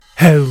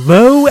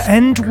Hello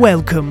and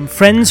welcome,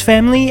 friends,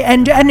 family,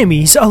 and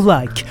enemies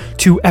alike,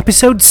 to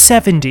episode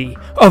 70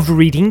 of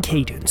Reading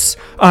Cadence.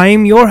 I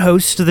am your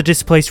host, the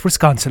displaced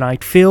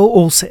Wisconsinite, Phil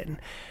Olson,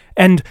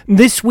 and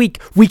this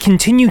week we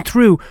continue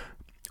through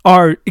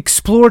our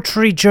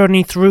exploratory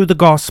journey through the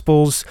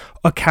Gospels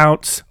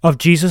accounts of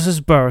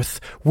Jesus'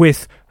 birth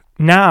with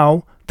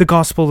now the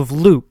Gospel of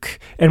Luke,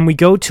 and we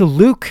go to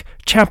Luke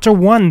chapter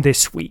 1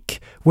 this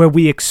week, where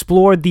we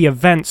explored the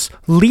events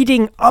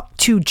leading up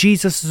to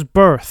Jesus'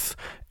 birth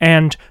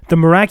and the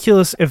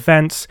miraculous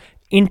events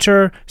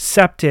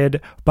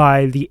intercepted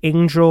by the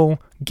angel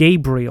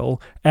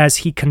Gabriel as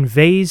he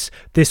conveys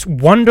this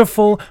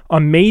wonderful,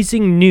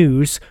 amazing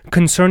news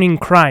concerning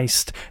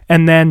Christ,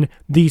 and then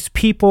these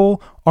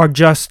people are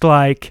just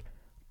like,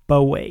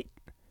 but wait,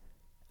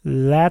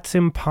 that's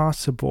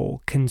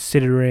impossible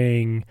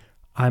considering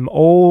I'm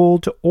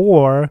old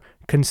or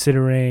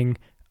considering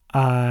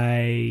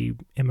I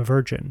am a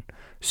virgin.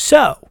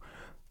 So,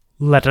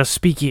 let us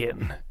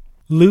begin.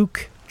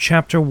 Luke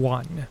chapter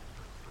 1.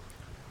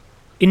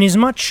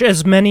 Inasmuch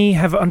as many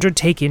have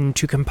undertaken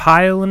to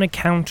compile an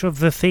account of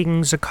the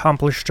things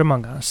accomplished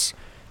among us,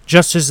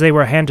 just as they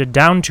were handed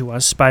down to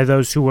us by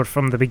those who were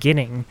from the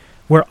beginning,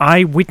 were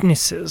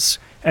eyewitnesses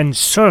and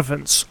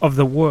servants of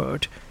the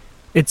word,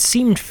 it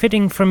seemed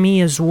fitting for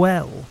me as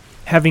well,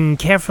 having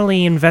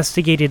carefully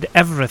investigated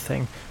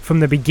everything from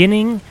the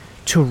beginning,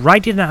 to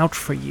write it out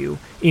for you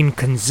in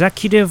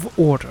consecutive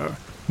order,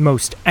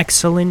 most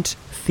excellent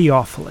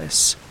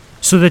Theophilus,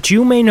 so that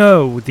you may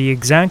know the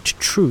exact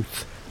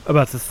truth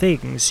about the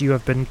things you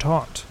have been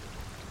taught.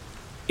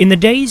 In the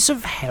days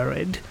of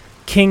Herod,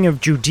 king of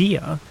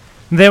Judea,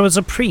 there was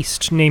a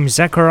priest named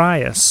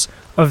Zacharias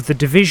of the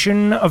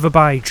division of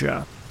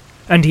Abijah,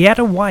 and he had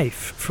a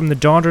wife from the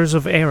daughters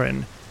of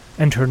Aaron,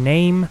 and her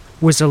name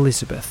was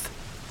Elizabeth.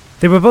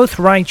 They were both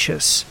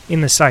righteous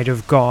in the sight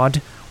of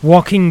God,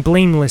 walking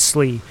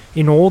blamelessly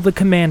in all the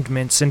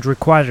commandments and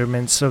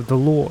requirements of the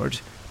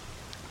Lord.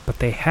 But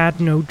they had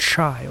no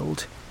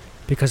child,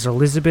 because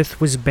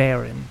Elizabeth was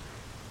barren,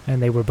 and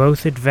they were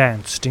both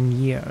advanced in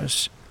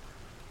years.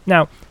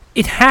 Now,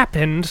 it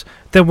happened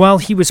that while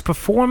he was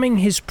performing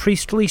his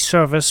priestly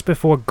service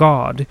before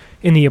God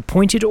in the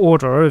appointed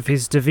order of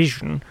his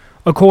division,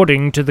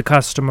 according to the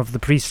custom of the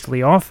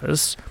priestly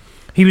office,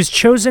 he was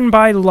chosen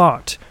by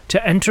lot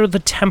to enter the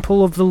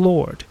temple of the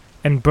Lord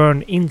and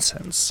burn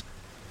incense.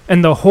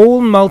 And the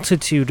whole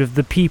multitude of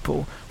the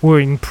people were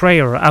in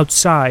prayer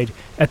outside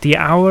at the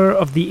hour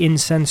of the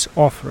incense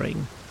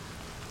offering.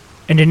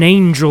 And an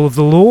angel of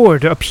the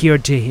Lord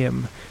appeared to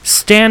him,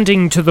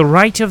 standing to the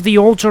right of the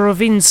altar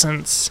of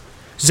incense.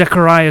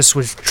 Zacharias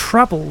was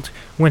troubled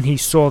when he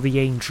saw the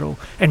angel,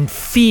 and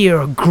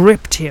fear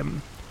gripped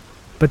him.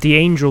 But the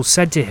angel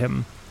said to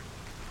him,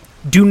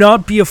 "Do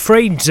not be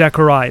afraid,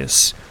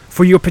 Zacharias,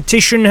 for your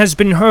petition has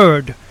been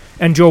heard,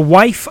 and your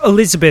wife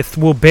Elizabeth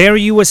will bear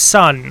you a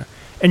son,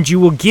 and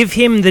you will give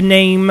him the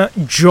name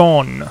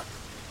John.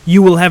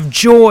 You will have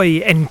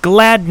joy and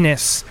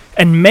gladness,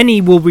 and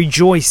many will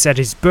rejoice at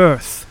his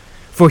birth.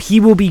 For he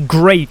will be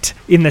great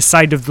in the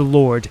sight of the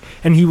Lord,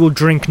 and he will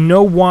drink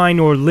no wine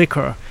or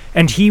liquor,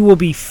 and he will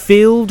be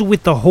filled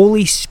with the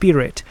Holy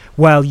Spirit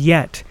while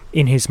yet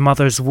in his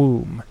mother's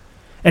womb.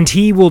 And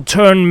he will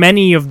turn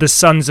many of the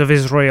sons of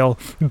Israel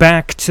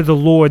back to the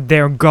Lord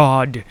their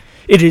God.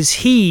 It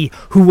is he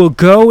who will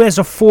go as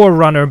a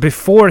forerunner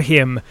before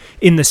him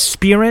in the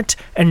spirit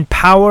and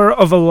power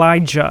of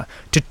Elijah,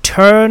 to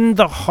turn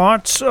the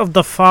hearts of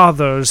the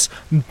fathers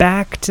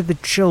back to the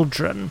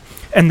children,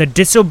 and the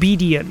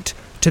disobedient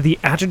to the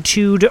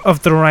attitude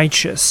of the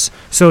righteous,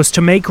 so as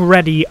to make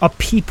ready a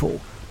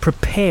people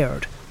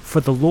prepared for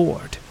the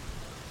Lord."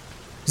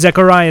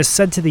 Zacharias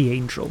said to the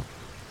angel,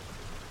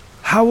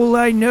 "How will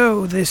I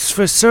know this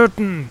for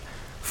certain?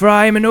 For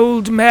I am an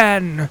old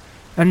man,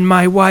 and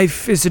my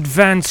wife is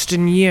advanced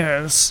in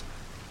years."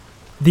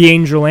 The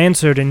angel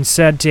answered and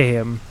said to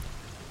him,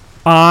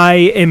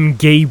 "I am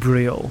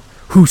Gabriel,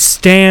 who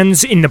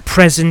stands in the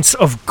presence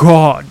of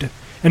God,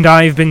 and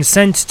I have been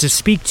sent to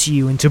speak to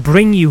you and to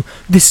bring you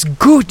this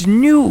good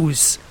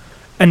news.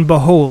 And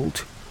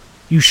behold,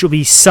 you shall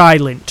be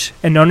silent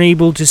and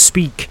unable to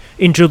speak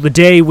until the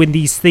day when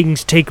these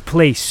things take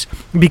place,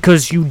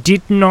 because you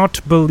did not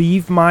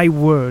believe my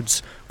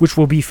words, which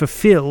will be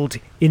fulfilled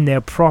in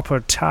their proper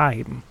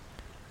time."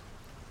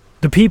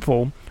 The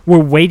people were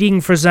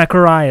waiting for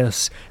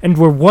Zacharias and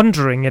were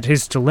wondering at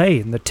his delay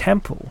in the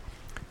temple.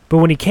 But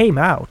when he came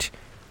out,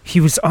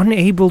 he was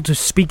unable to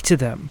speak to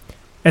them,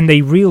 and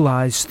they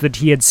realized that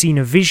he had seen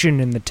a vision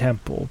in the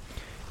temple,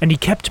 and he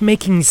kept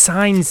making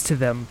signs to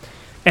them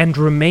and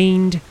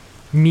remained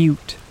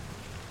mute.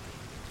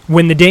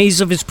 When the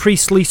days of his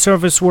priestly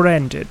service were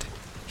ended,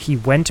 he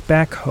went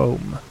back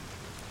home.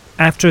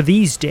 After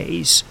these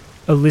days,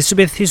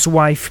 Elizabeth his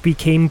wife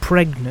became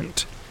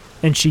pregnant,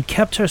 and she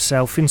kept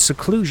herself in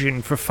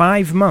seclusion for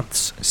 5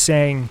 months,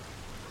 saying,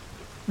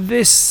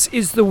 "This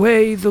is the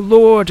way the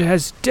Lord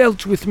has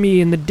dealt with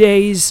me in the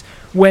days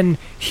when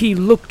he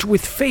looked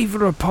with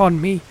favor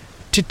upon me,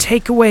 to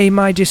take away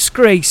my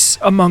disgrace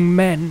among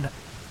men."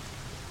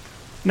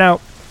 Now,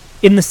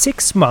 in the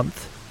 6th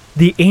month,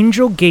 the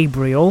angel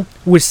Gabriel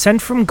was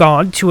sent from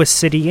God to a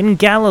city in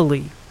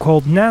Galilee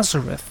called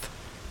Nazareth,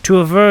 to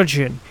a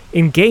virgin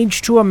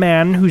engaged to a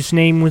man whose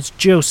name was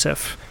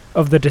Joseph,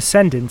 of the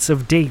descendants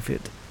of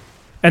David.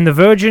 And the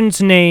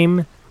virgin's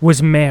name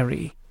was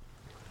Mary.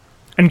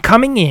 And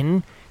coming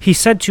in, he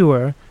said to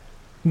her,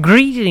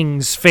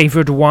 "Greetings,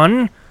 favored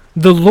one,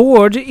 the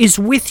Lord is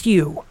with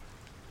you."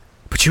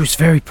 But she was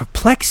very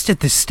perplexed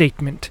at this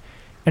statement,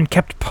 and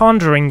kept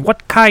pondering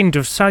what kind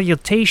of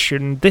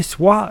salutation this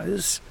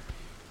was.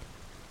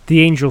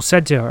 The angel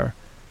said to her,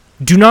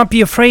 "Do not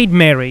be afraid,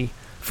 Mary,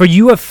 for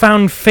you have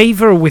found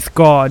favor with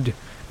God,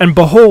 and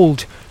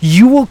behold,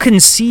 you will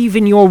conceive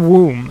in your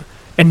womb,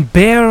 and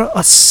bear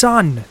a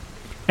son,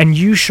 and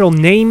you shall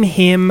name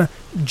him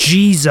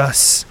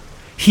Jesus.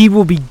 He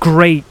will be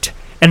great,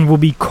 and will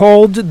be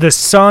called the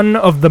Son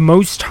of the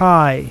Most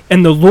High,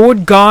 and the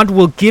Lord God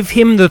will give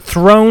him the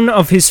throne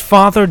of his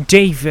father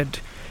David,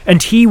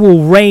 and he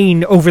will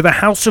reign over the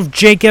house of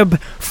Jacob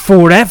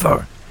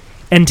forever,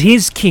 and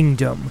his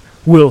kingdom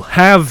will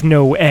have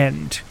no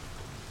end."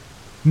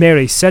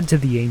 Mary said to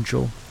the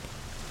angel,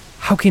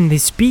 "How can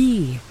this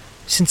be,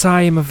 since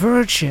I am a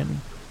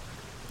virgin?"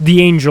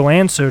 The angel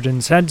answered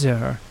and said to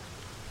her,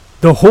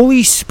 "The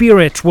Holy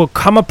Spirit will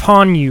come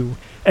upon you,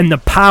 and the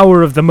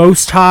power of the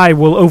Most High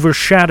will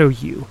overshadow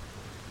you.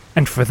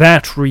 And for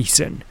that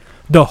reason,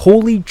 the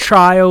Holy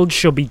Child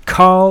shall be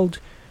called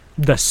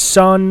the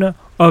Son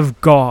of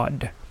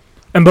God.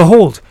 And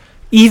behold,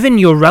 even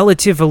your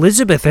relative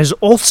Elizabeth has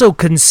also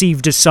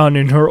conceived a son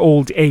in her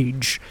old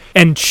age,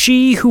 and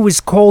she who is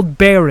called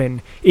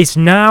barren is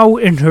now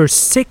in her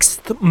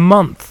 6th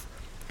month,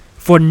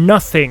 for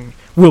nothing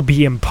will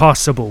be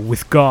impossible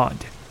with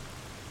God."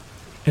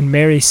 And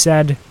Mary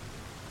said,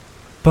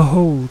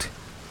 "Behold,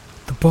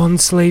 the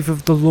bondslave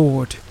of the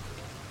Lord,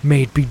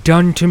 may it be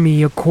done to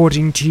me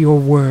according to your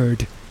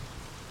word."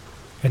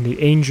 And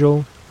the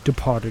angel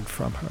departed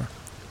from her.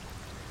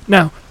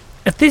 Now,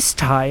 at this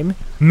time,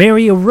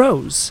 Mary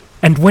arose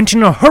and went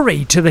in a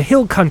hurry to the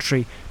hill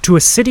country, to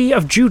a city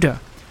of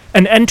Judah,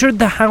 and entered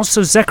the house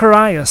of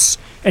Zacharias,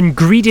 and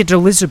greeted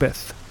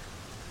Elizabeth.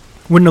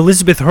 When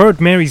Elizabeth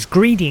heard Mary's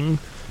greeting,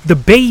 the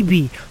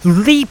baby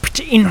leaped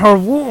in her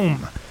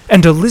womb,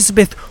 and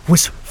Elizabeth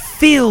was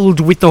filled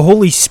with the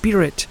Holy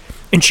Spirit,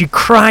 and she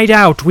cried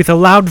out with a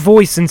loud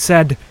voice and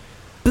said,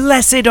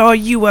 "Blessed are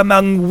you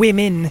among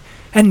women,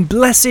 and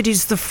blessed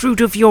is the fruit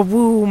of your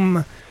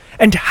womb.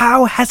 And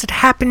how has it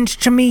happened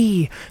to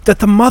me that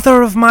the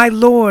mother of my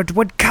Lord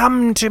would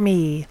come to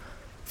me?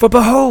 For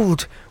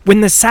behold,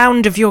 when the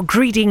sound of your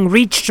greeting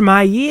reached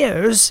my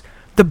ears,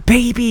 the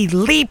baby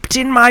leaped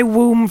in my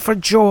womb for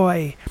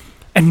joy.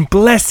 And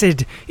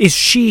blessed is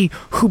she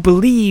who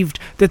believed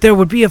that there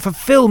would be a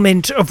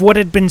fulfillment of what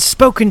had been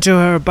spoken to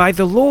her by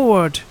the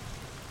Lord."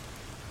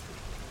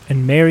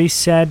 And Mary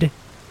said,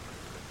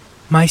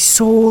 "My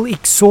soul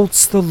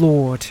exalts the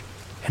Lord,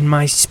 and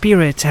my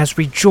spirit has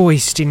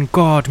rejoiced in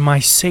God my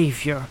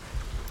Saviour,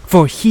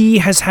 for he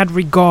has had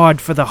regard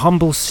for the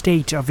humble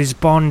state of his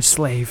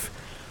bondslave.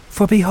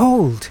 For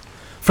behold,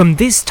 from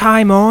this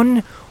time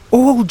on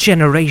all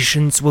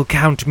generations will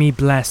count me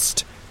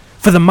blessed.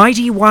 For the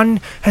Mighty One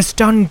has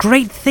done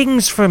great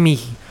things for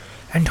me,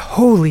 and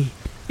holy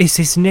is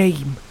his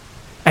name.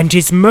 And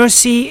his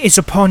mercy is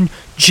upon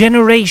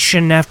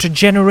generation after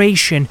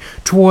generation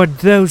toward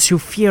those who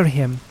fear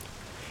him.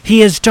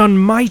 He has done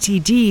mighty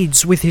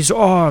deeds with his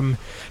arm.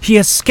 He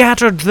has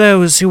scattered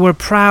those who were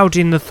proud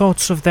in the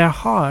thoughts of their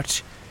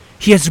heart.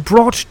 He has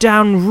brought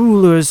down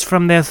rulers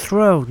from their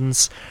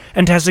thrones,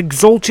 and has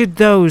exalted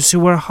those who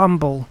were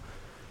humble.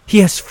 He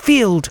has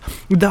filled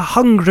the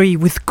hungry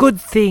with good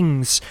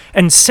things,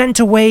 and sent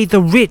away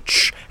the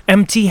rich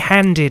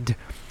empty-handed.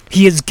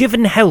 He has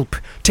given help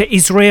to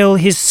Israel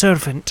his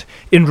servant,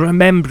 in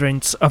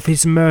remembrance of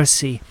his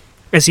mercy,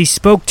 as he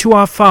spoke to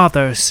our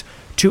fathers,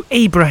 to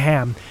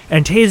Abraham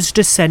and his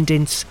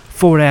descendants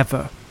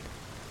forever."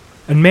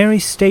 And Mary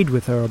stayed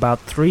with her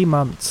about 3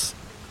 months,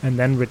 and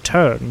then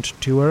returned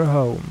to her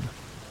home.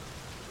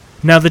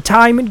 Now the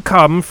time had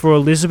come for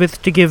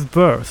Elizabeth to give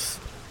birth,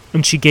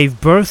 and she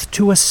gave birth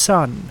to a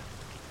son.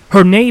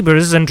 Her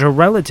neighbors and her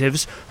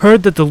relatives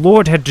heard that the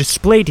Lord had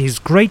displayed his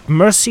great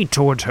mercy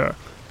toward her,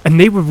 and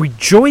they were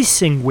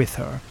rejoicing with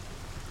her.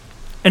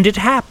 And it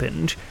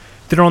happened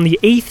that on the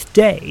 8th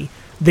day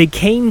they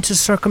came to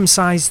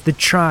circumcise the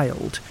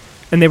child,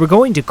 and they were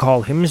going to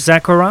call him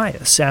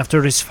Zacharias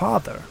after his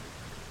father.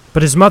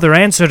 But his mother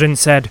answered and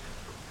said,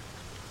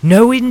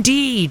 "No,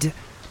 indeed,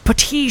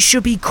 but he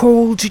shall be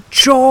called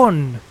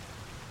John."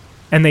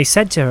 And they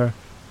said to her,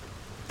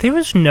 "There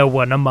is no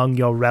one among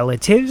your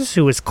relatives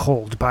who is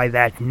called by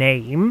that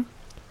name."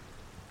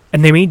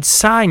 And they made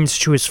signs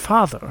to his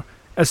father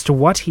as to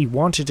what he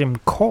wanted him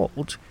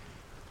called.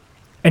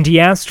 And he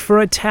asked for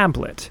a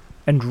tablet,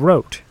 and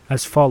wrote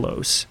as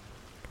follows,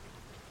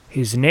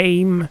 "His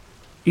name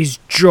is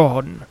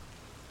John."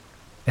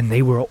 And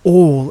they were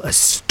all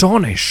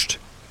astonished.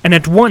 And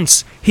at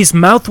once his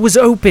mouth was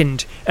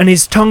opened, and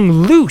his tongue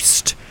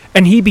loosed,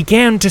 and he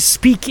began to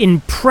speak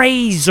in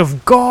praise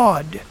of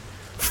God.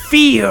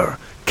 Fear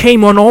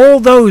came on all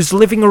those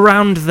living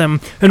around them,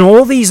 and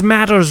all these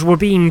matters were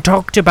being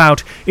talked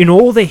about in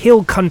all the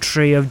hill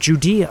country of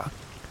Judea.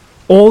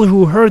 All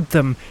who heard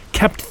them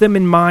kept them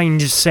in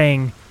mind,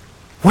 saying,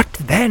 "What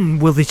then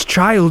will this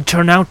child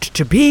turn out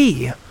to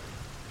be?"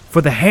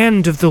 For the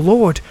hand of the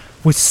Lord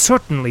was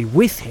certainly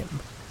with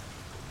him.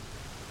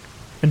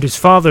 And his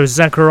father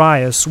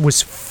Zacharias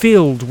was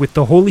filled with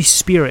the Holy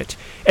Spirit,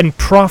 and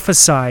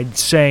prophesied,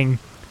 saying,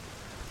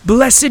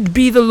 "Blessed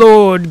be the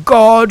Lord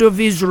God of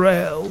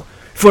Israel,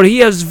 for he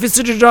has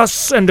visited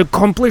us and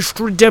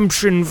accomplished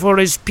redemption for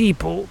his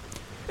people,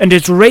 and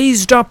has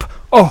raised up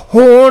a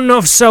horn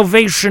of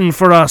salvation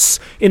for us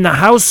in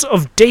the house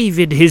of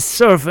David his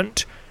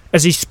servant,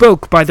 as he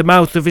spoke by the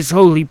mouth of his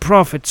holy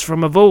prophets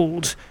from of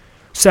old,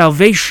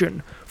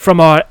 salvation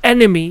from our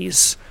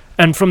enemies,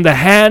 and from the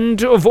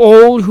hand of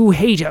all who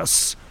hate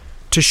us,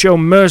 to show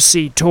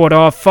mercy toward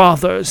our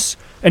fathers,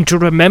 and to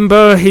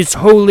remember his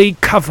holy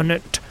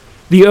covenant,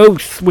 the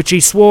oath which he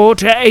swore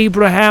to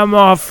Abraham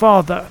our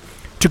father,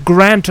 to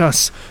grant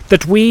us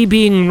that we,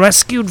 being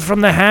rescued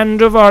from the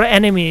hand of our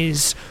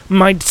enemies,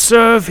 might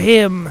serve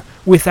him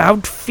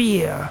without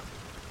fear,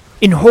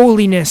 in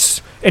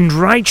holiness and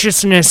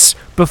righteousness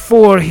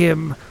before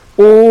him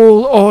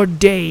all our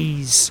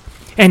days.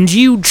 And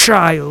you,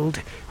 child,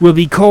 will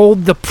be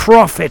called the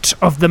prophet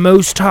of the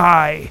Most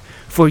High,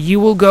 for you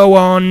will go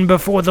on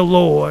before the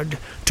Lord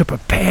to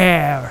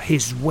prepare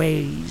his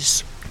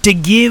ways, to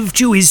give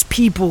to his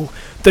people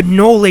the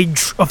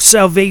knowledge of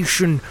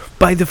salvation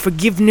by the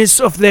forgiveness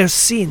of their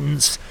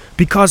sins,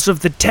 because of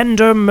the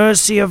tender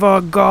mercy of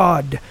our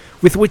God,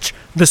 with which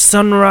the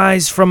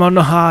sunrise from on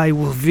high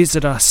will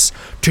visit us,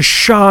 to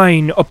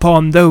shine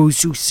upon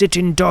those who sit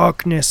in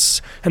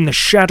darkness and the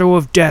shadow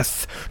of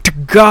death, to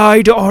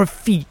guide our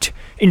feet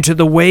into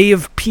the way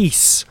of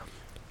peace."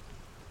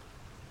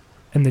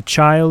 And the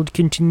child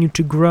continued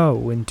to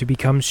grow and to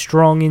become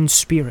strong in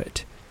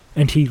spirit,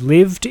 and he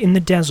lived in the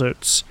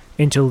deserts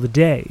until the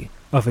day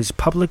of his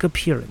public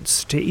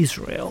appearance to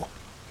Israel.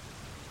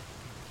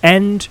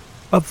 End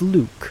of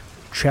Luke,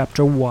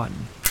 chapter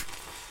 1.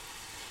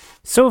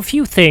 So a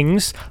few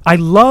things. I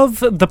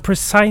love the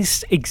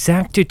precise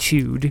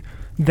exactitude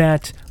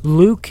that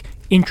Luke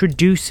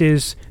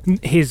introduces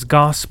his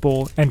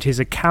gospel and his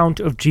account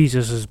of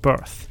Jesus'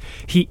 birth.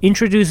 He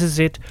introduces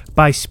it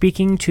by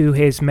speaking to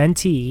his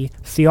mentee,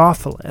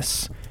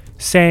 Theophilus,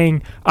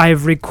 saying, "I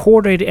have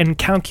recorded and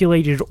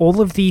calculated all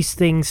of these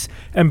things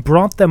and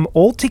brought them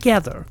all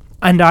together,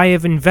 and I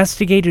have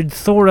investigated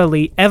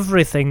thoroughly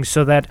everything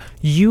so that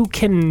you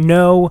can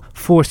know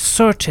for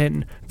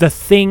certain the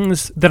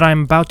things that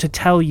I'm about to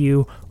tell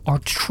you are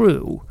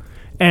true."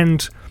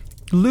 And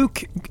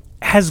Luke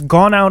has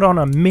gone out on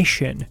a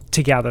mission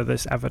to gather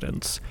this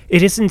evidence.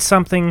 It isn't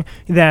something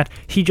that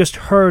he just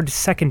heard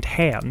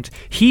secondhand.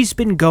 He's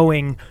been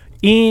going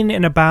in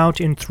and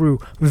about and through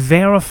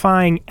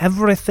verifying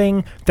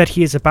everything that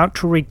he is about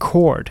to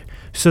record,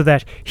 so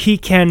that he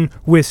can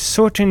with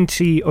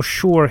certainty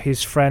assure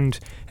his friend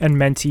and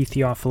mentee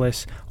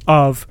Theophilus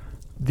of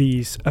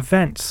these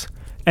events.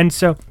 And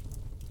so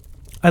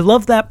I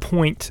love that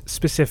point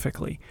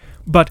specifically.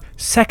 But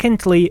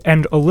secondly,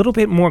 and a little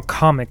bit more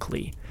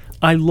comically,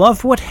 I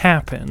love what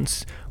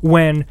happens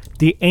when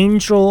the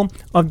angel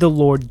of the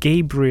Lord,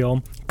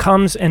 Gabriel,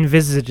 comes and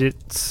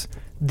visits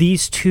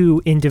these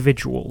two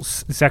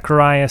individuals,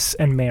 Zacharias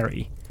and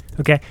Mary.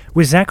 Okay,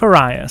 with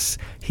Zacharias,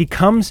 he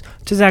comes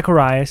to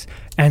Zacharias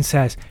and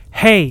says,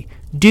 "Hey,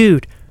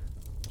 dude,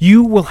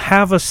 you will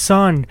have a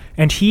son,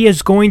 and he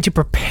is going to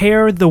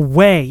prepare the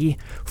way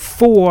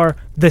for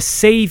the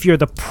Savior,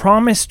 the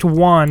promised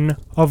one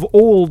of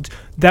old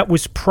that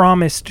was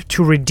promised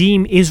to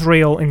redeem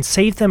Israel and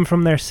save them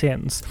from their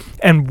sins."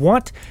 And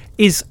what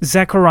is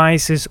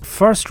Zacharias'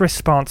 first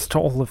response to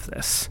all of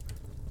this?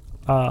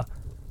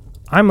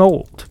 I'm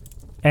old,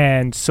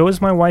 and so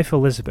is my wife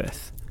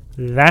Elizabeth.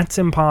 That's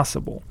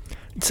impossible.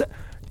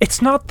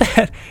 It's not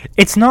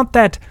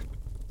that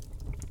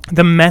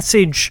the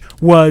message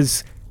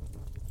was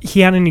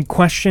he had any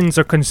questions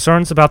or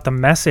concerns about the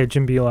message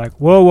and be like,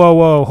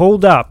 whoa,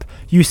 hold up.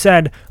 You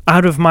said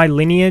out of my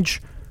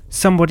lineage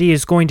somebody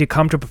is going to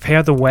come to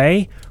prepare the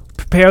way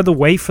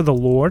for the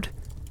Lord.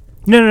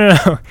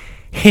 No.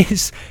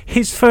 His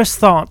first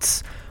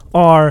thoughts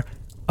are,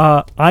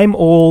 I'm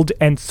old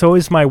and so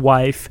is my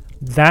wife.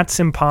 That's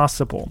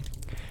impossible.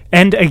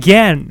 And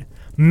again,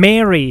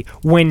 Mary,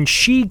 when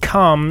she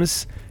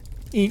comes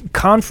in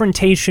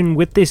confrontation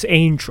with this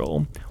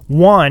angel,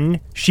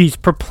 one, she's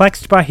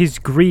perplexed by his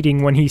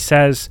greeting when he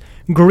says,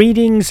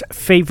 "Greetings,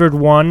 favored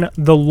one,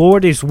 the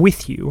Lord is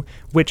with you,"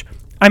 which,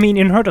 I mean,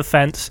 in her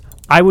defense,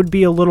 I would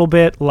be a little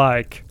bit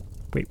like,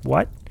 wait,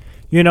 what?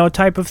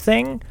 Type of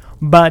thing.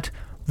 But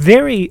a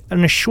very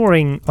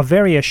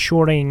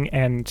assuring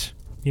and,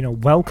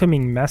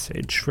 welcoming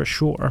message for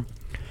sure.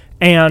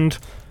 And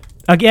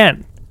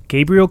again,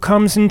 Gabriel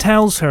comes and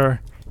tells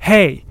her,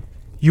 "Hey,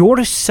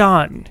 your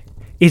son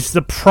is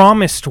the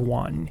promised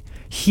one.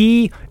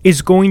 he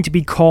is going to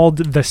be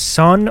called the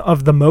Son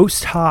of the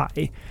Most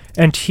High,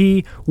 and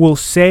he will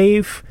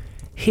save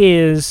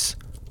his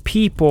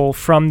people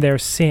from their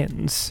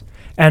sins.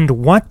 And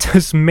what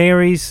is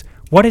Mary's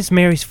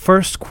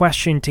first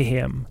question to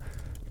him?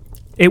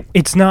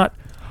 It's not,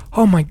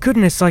 oh my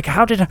goodness, like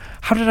how did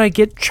I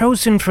get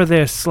chosen for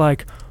this?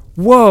 Like,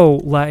 whoa,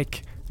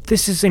 like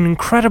this is an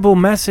incredible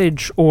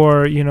message,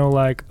 or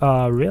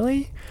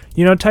really?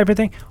 Type of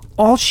thing.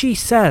 All she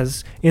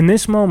says in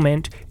this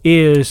moment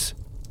is,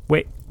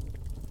 wait,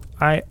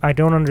 I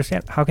don't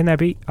understand. How can that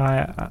be?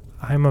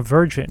 I'm a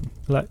virgin.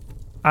 Like,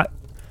 I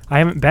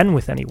haven't been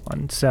with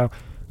anyone, so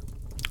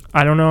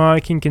I don't know how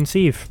I can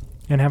conceive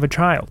and have a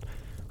child.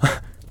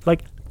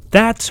 Like,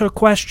 that's her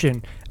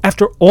question.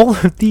 After all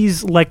of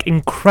these,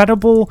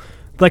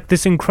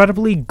 this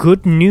incredibly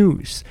good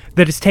news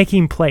that is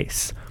taking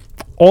place,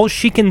 all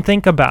she can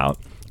think about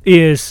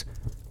is,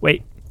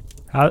 wait,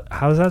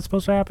 how's that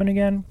supposed to happen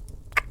again?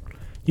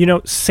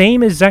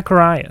 Same as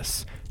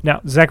Zacharias.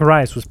 Now,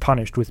 Zacharias was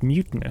punished with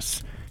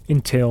muteness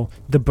until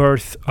the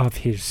birth of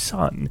his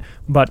son,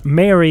 but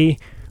Mary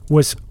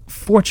was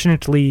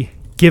fortunately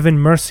given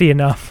mercy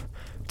enough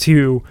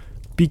to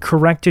be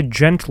corrected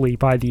gently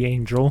by the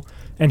angel,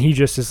 and he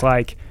just is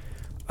like,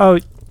 oh,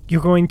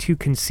 you're going to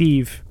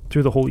conceive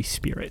through the Holy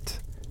Spirit.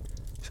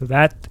 So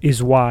that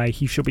is why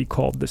he shall be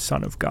called the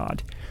Son of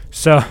God.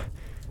 So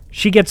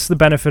she gets the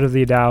benefit of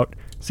the doubt.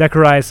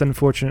 Zacharias,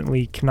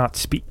 unfortunately, cannot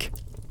speak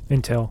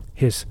until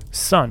his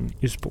son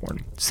is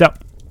born. So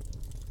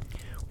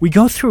we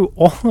go through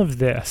all of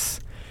this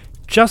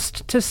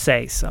just to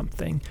say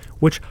something,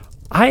 which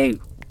I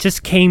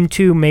just came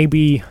to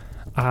maybe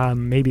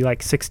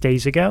like 6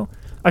 days ago.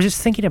 I was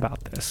just thinking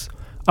about this,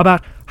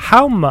 about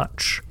how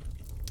much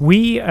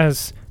we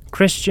as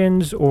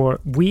Christians,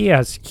 or we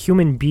as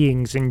human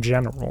beings in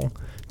general,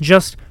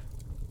 just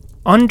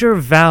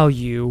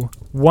undervalue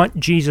what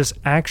Jesus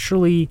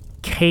actually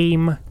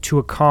came to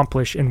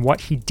accomplish and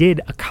what he did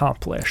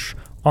accomplish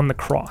on the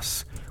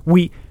cross.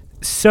 We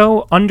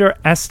so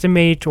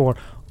underestimate or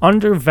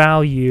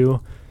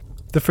undervalue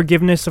the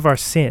forgiveness of our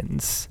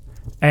sins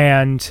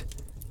and,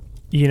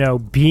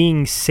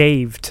 being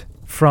saved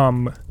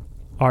from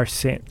our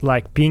sin,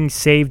 like being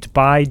saved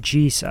by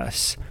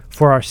Jesus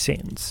for our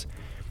sins.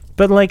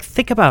 But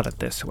think about it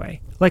this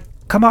way.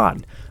 Come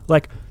on.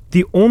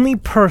 The only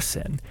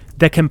person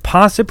that can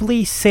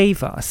possibly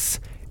save us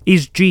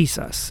is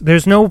Jesus.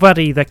 There's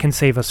nobody that can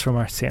save us from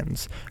our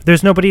sins.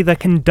 There's nobody that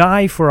can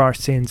die for our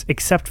sins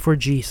except for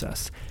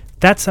Jesus.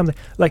 That's something,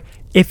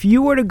 if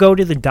you were to go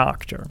to the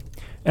doctor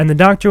and the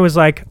doctor was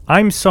like,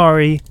 I'm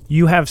sorry,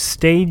 you have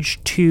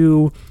stage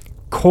 2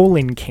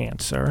 colon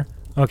cancer,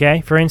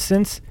 okay, for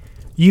instance,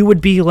 you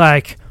would be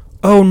like,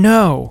 oh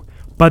no.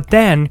 But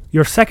then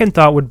your second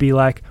thought would be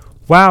like,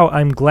 wow,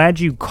 I'm glad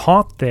you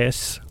caught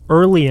this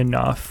early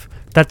enough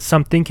that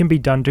something can be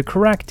done to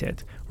correct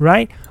it,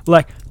 right?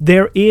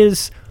 There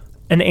is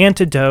an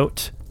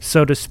antidote,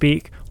 so to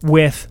speak,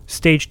 with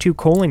stage 2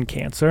 colon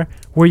cancer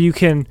where you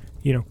can,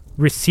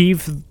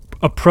 receive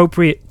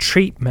appropriate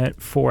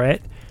treatment for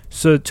it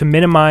so to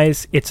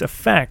minimize its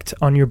effect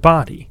on your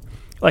body.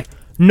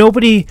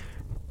 Nobody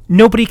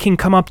can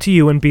come up to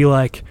you and be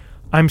like,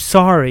 I'm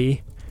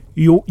sorry,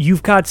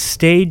 you've got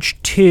stage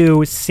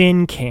 2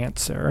 sin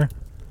cancer,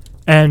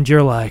 and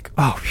you're like,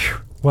 oh,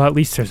 phew, well, at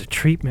least there's a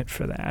treatment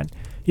for that.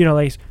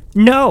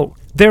 No,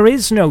 there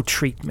is no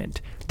treatment.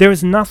 There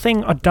is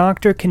nothing a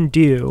doctor can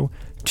do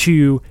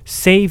to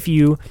save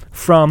you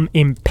from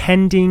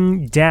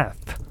impending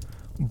death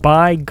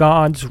by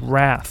God's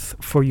wrath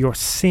for your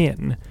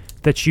sin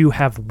that you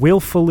have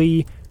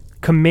willfully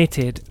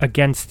committed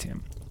against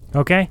him.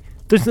 Okay?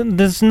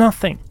 There's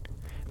nothing.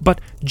 But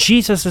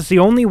Jesus is the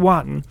only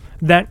one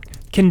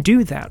that can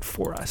do that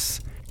for us.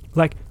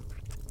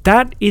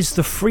 That is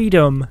the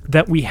freedom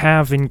that we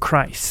have in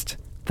Christ.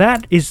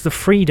 That is the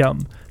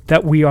freedom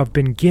that we have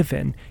been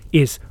given,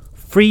 is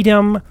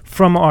freedom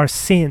from our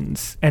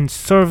sins and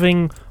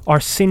serving our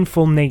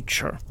sinful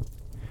nature.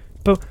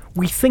 But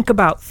we think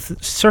about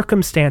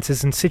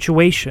circumstances and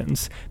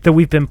situations that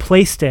we've been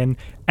placed in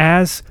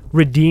as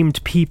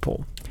redeemed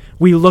people.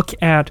 We look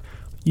at,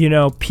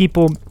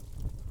 people,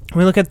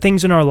 we look at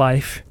things in our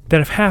life that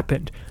have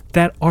happened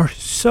that are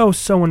so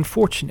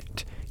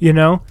unfortunate,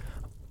 man,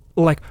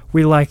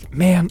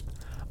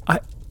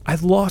 I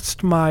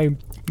lost my,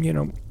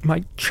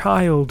 my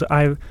child.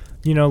 I've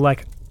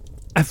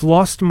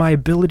lost my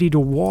ability to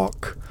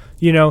walk,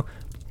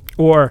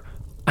 or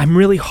I'm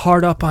really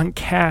hard up on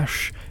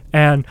cash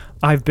and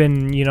I've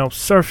been,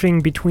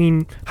 surfing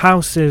between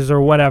houses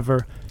or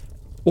whatever,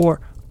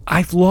 or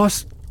I've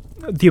lost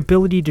the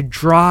ability to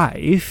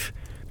drive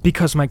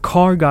because my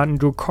car got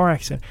into a car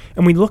accident.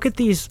 And we look at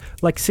these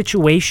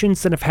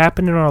situations that have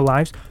happened in our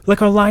lives,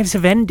 our lives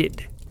have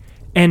ended.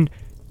 And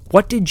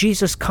what did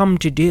Jesus come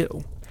to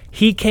do?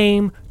 He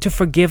came to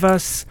forgive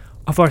us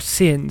of our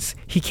sins.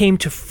 He came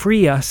to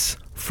free us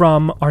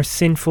from our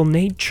sinful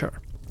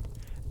nature.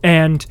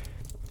 And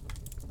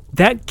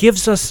that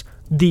gives us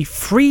the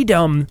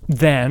freedom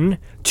then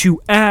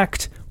to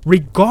act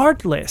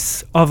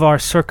regardless of our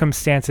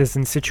circumstances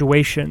and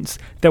situations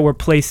that we're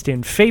placed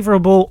in,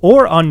 favorable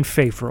or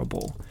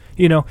unfavorable.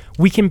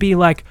 We can be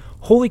like,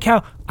 holy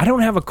cow, I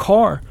don't have a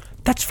car.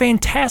 That's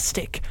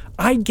fantastic.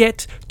 I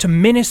get to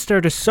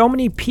minister to so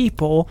many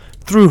people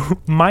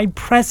through my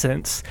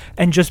presence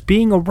and just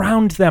being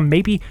around them.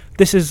 Maybe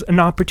this is an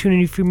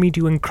opportunity for me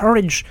to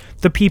encourage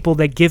the people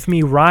that give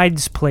me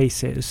rides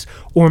places.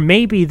 Or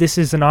maybe this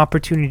is an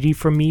opportunity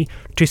for me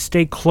to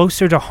stay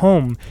closer to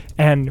home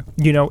and,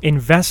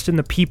 invest in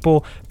the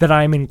people that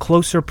I'm in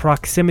closer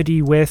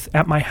proximity with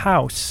at my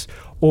house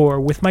or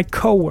with my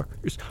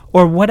coworkers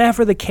or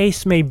whatever the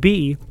case may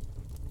be.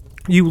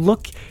 You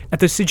look at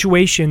the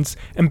situations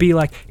and be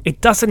like,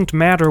 it doesn't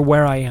matter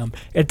where I am.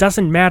 It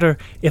doesn't matter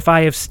if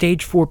I have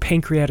stage 4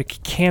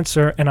 pancreatic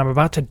cancer and I'm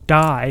about to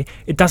die.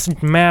 It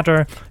doesn't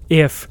matter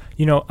if,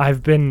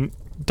 I've been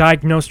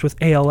diagnosed with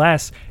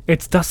ALS.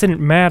 It doesn't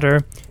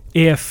matter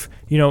if,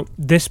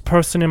 this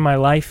person in my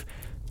life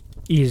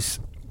is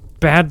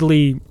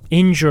badly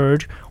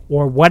injured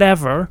or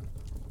whatever.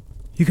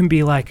 You can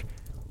be like,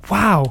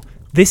 wow,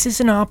 this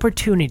is an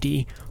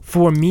opportunity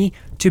for me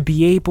to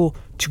be able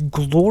to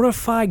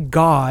glorify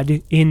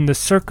God in the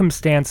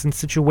circumstance and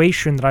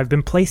situation that I've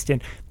been placed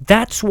in.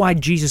 That's why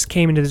Jesus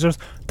came into this earth.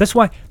 That's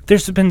why there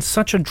have been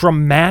such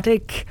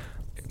dramatic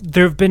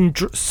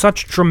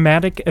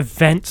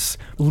events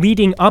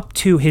leading up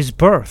to his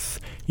birth.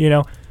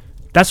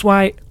 That's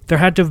why there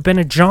had to have been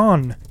a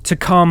John to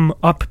come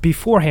up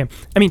before him.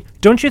 I mean,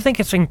 don't you think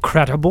it's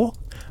incredible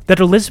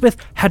that Elizabeth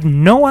had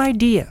no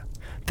idea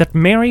that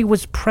Mary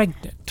was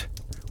pregnant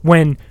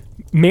when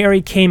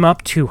Mary came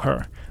up to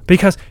her?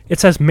 Because it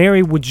says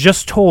Mary was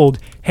just told,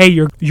 hey,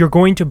 you're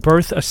going to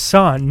birth a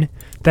son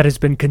that has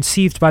been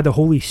conceived by the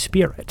Holy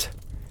Spirit.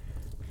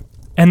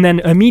 And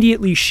then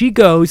immediately she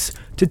goes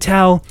to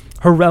tell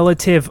her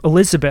relative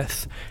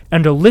Elizabeth.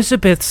 And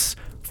Elizabeth's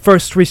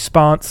first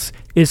response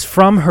is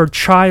from her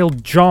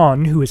child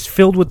John, who is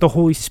filled with the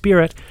Holy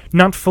Spirit,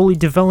 not fully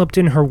developed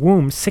in her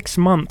womb, 6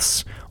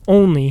 months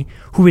only,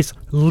 who is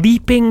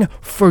leaping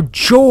for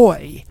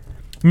joy,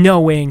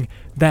 knowing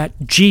that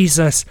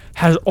Jesus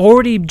has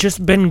already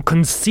just been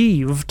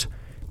conceived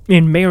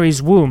in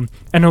Mary's womb.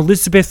 And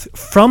Elizabeth,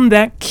 from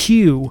that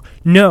cue,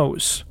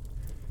 knows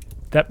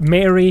that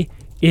Mary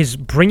is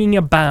bringing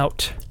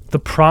about the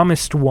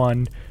promised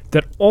one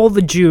that all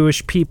the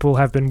Jewish people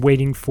have been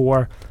waiting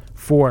for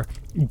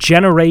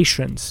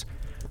generations.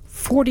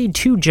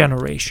 42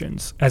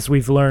 generations, as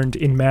we've learned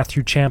in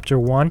Matthew chapter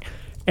 1.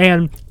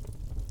 And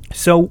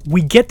so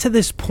we get to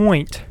this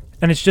point,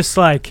 and it's just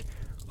like,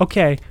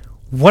 okay,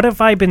 what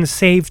have I been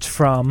saved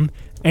from,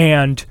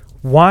 and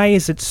why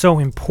is it so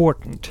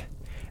important?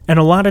 And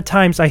a lot of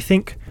times I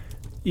think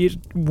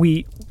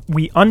we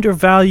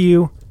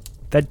undervalue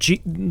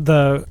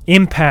the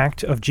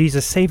impact of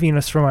Jesus saving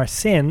us from our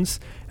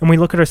sins, and we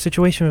look at our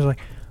situation and we're like,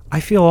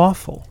 I feel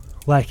awful.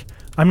 Like,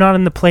 I'm not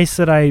in the place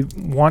that I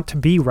want to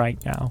be right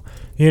now,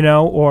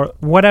 or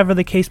whatever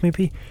the case may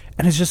be.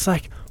 And it's just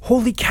like,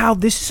 holy cow,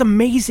 this is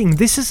amazing.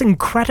 This is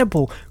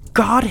incredible.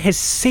 God has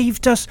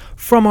saved us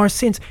from our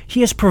sins.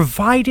 He has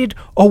provided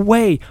a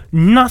way.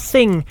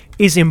 Nothing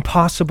is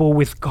impossible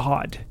with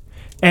God.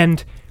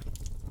 And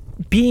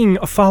being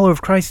a follower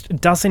of Christ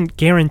doesn't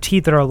guarantee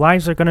that our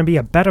lives are going to be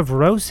a bed of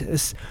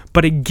roses,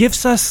 but it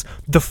gives us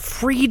the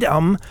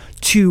freedom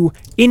to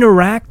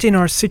interact in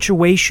our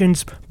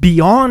situations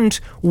beyond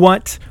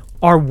what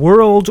our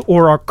world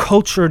or our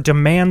culture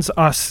demands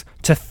us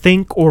to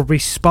think or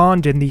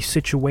respond in these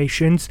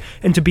situations,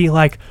 and to be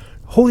like,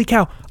 holy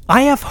cow,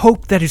 I have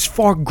hope that is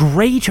far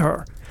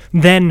greater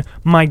than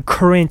my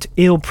current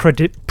ill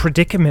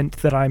predicament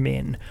that I'm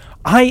in.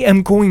 I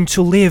am going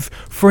to live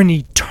for an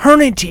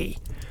eternity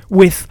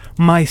with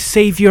my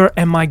Savior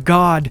and my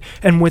God,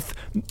 and with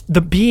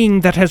the being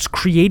that has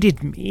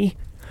created me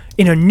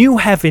in a new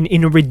heaven,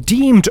 in a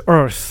redeemed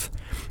earth,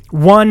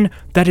 one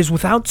that is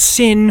without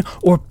sin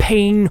or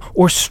pain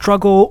or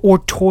struggle or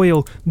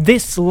toil.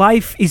 This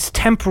life is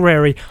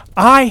temporary.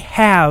 I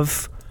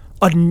have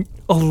a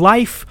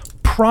life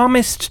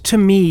promised to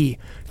me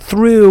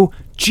through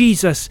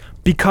Jesus.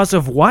 Because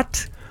of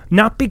what?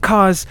 Not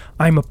because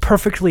I'm a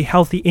perfectly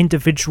healthy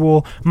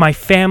individual, my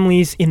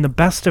family's in the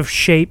best of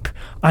shape,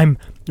 I'm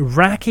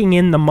racking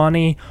in the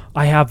money,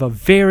 I have a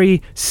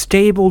very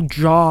stable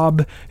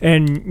job,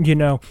 and,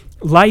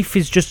 life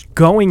is just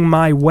going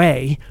my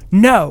way.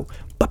 No,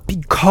 but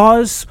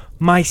because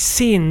my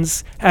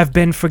sins have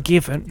been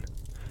forgiven.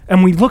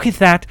 And we look at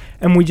that,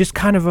 and we just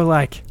kind of are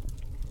like,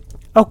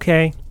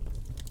 okay,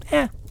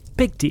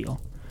 big deal.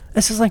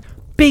 This is like,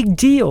 big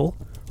deal?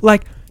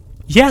 Like,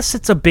 yes,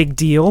 it's a big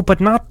deal,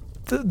 but not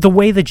the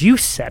way that you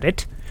said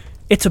it.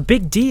 It's a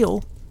big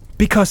deal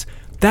because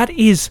that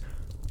is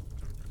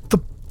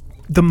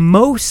the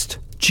most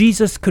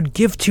Jesus could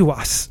give to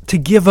us, to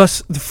give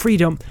us the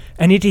freedom,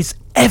 and it is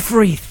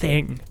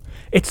everything.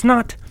 It's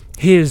not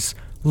his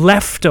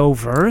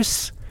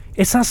leftovers.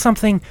 It's not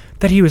something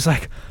that he was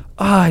like,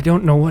 I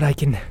don't know what I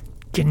can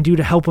do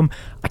to help them.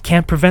 I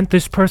can't prevent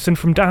this person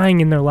from dying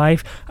in their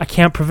life. I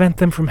can't prevent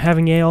them from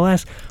having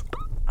ALS.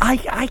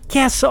 I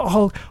guess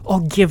I'll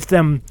give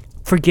them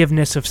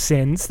forgiveness of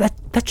sins.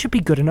 That should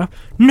be good enough.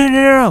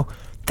 No.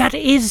 That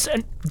is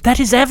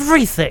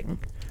everything.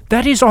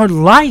 That is our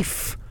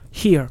life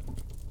here.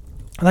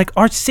 Like,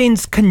 our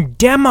sins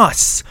condemn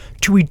us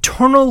to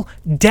eternal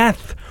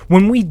death.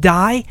 When we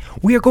die,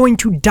 we are going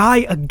to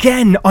die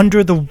again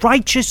under the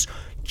righteous,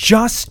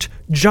 just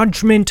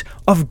judgment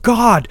of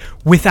God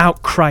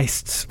without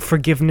Christ's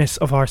forgiveness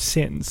of our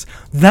sins.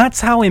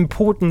 That's how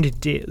important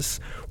it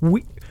is.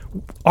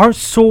 Our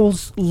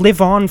souls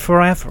live on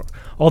forever.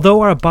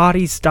 Although our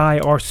bodies die,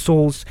 our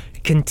souls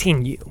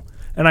continue.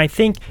 And I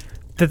think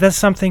that that's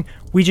something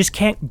we just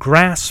can't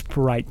grasp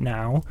right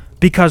now,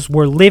 because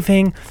we're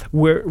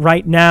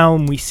right now,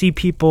 and we see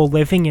people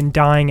living and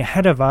dying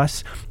ahead of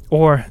us,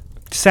 or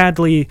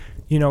sadly,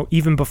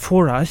 even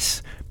before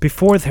us,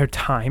 before their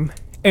time,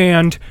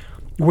 and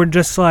we're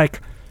just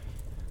like,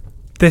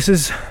 this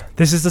is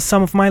the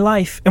sum of my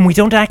life, and we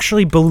don't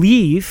actually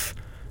believe,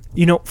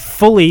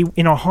 fully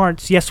in our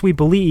hearts. Yes, we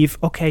believe,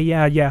 okay,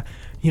 yeah,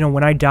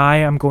 when I die,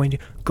 I'm going to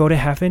go to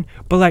heaven,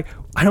 but like,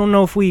 I don't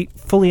know if we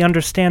fully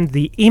understand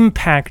the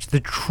impact, the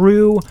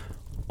true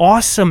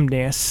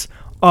awesomeness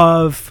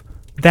of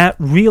that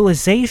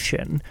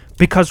realization,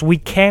 because we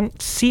can't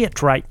see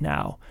it right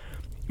now.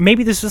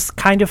 Maybe this is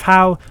kind of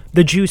how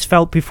the Jews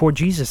felt before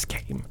Jesus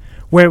came,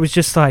 where it was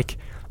just like,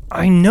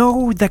 I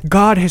know that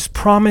God has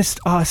promised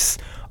us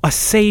a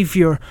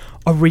Savior,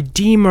 a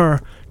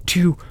Redeemer,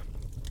 to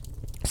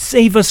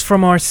save us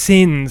from our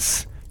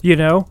sins,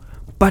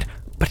 but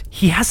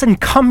He hasn't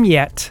come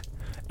yet.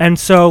 And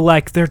so,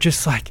 like, they're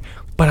just like,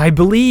 but I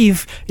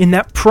believe in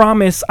that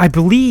promise. I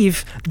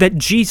believe that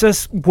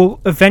Jesus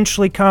will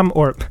eventually come,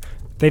 or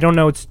they don't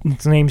know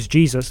his name's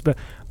Jesus, but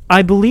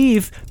I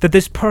believe that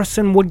this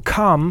person would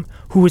come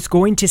who is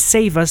going to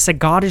save us, that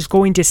God is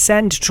going to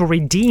send to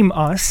redeem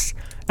us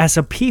as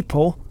a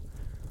people.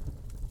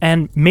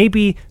 And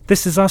maybe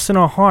this is us in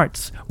our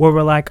hearts, where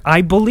we're like,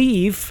 I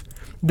believe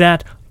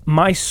that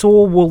my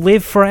soul will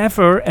live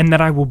forever and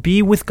that I will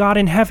be with God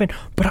in heaven,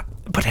 but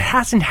it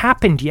hasn't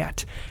happened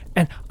yet.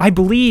 And I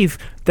believe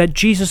that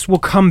Jesus will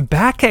come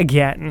back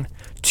again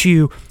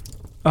to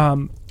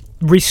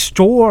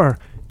restore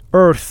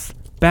earth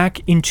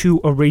back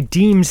into a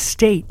redeemed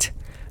state.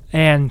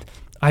 And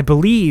I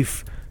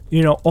believe,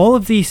 all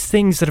of these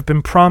things that have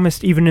been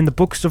promised even in the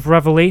books of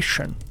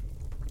Revelation.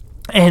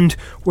 And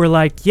we're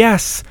like,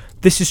 yes,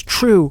 this is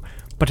true,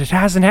 but it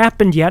hasn't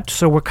happened yet,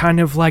 so we're kind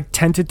of like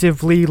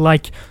tentatively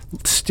like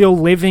still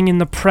living in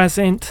the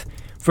present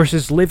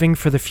versus living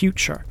for the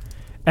future.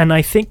 And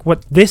I think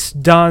what this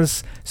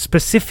does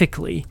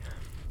specifically,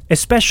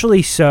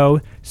 especially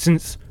so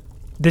since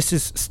this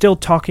is still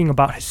talking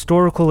about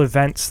historical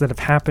events that have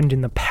happened in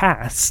the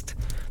past,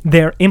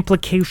 their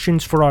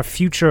implications for our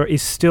future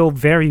is still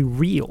very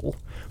real.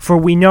 For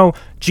we know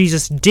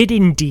Jesus did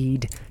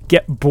indeed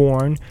get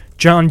born.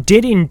 John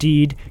did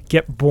indeed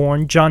get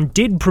born. John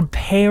did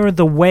prepare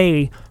the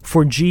way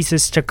for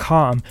Jesus to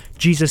come.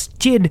 Jesus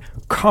did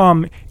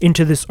come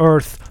into this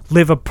earth,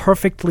 live a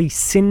perfectly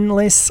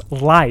sinless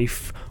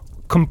life,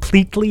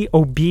 completely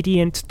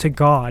obedient to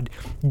God,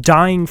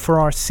 dying for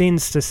our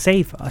sins to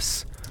save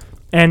us.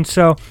 And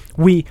so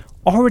we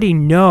already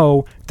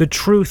know the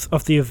truth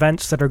of the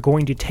events that are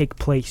going to take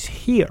place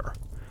here.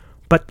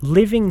 But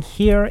living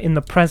here in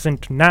the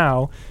present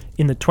now,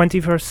 in the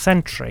 21st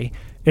century,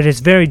 it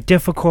is very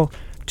difficult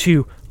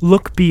to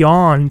look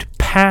beyond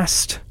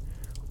past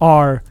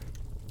our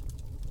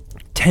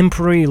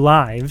temporary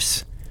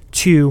lives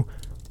to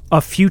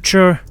a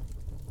future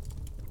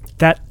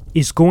that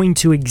is going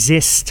to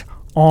exist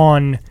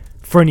on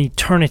for an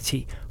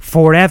eternity,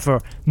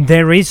 forever.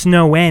 There is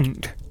no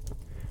end.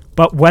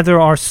 But whether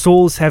our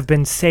souls have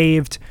been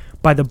saved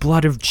by the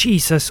blood of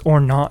Jesus or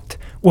not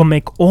will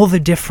make all the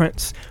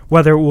difference,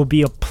 whether it will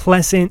be a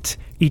pleasant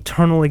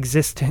eternal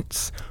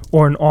existence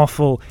or an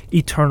awful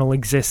eternal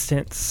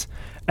existence.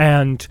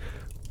 And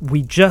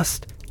we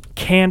just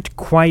can't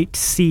quite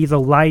see the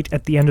light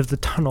at the end of the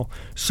tunnel.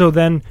 So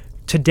then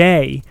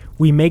today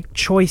we make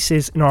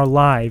choices in our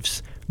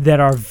lives that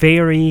are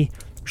very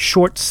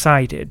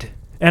short-sighted.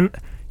 And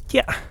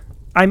yeah,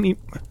 I mean,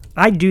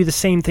 I do the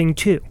same thing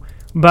too.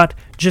 But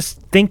just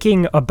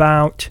thinking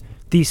about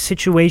these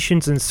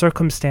situations and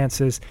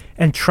circumstances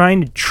and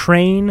trying to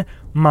train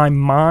my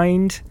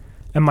mind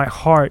and my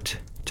heart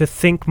to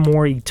think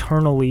more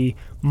eternally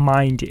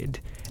minded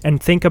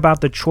and think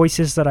about the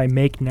choices that I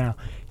make now.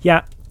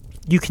 Yeah,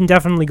 you can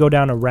definitely go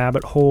down a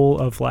rabbit hole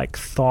of like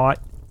thought,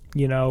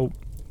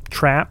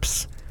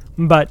 traps,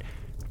 but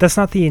that's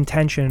not the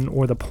intention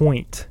or the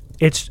point.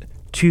 It's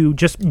to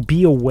just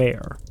be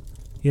aware,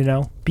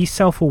 be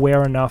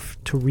self-aware enough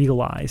to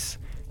realize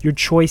your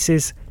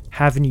choices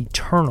have an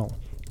eternal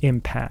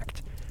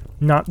impact,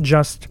 not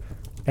just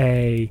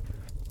a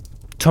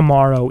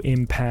tomorrow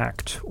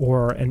impact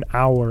or an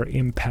hour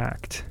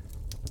impact.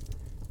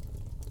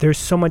 There's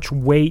so much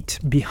weight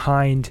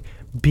behind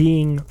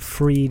being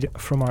freed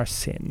from our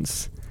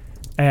sins.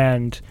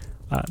 And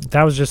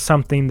that was just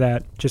something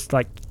that just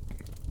like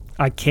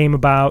I came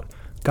about,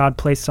 God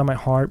placed on my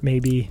heart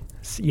maybe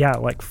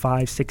like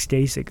 5-6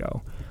 days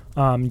ago.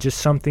 Just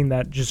something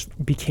that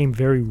just became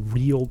very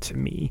real to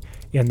me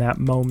in that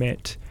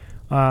moment.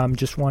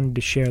 Just wanted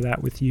to share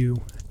that with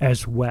you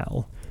as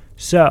well.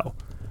 So,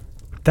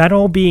 that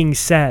all being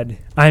said,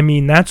 I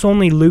mean, that's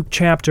only Luke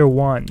chapter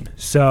 1.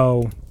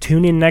 So,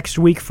 tune in next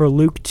week for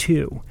Luke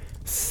 2.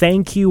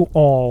 Thank you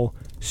all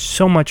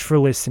so much for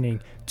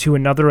listening to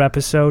another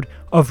episode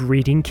of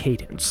Reading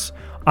Cadence.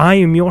 I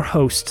am your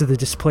host, the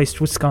displaced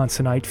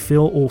Wisconsinite,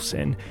 Phil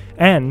Olson,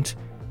 and,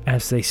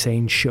 as they say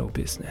in show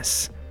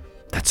business,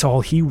 that's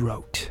all he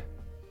wrote.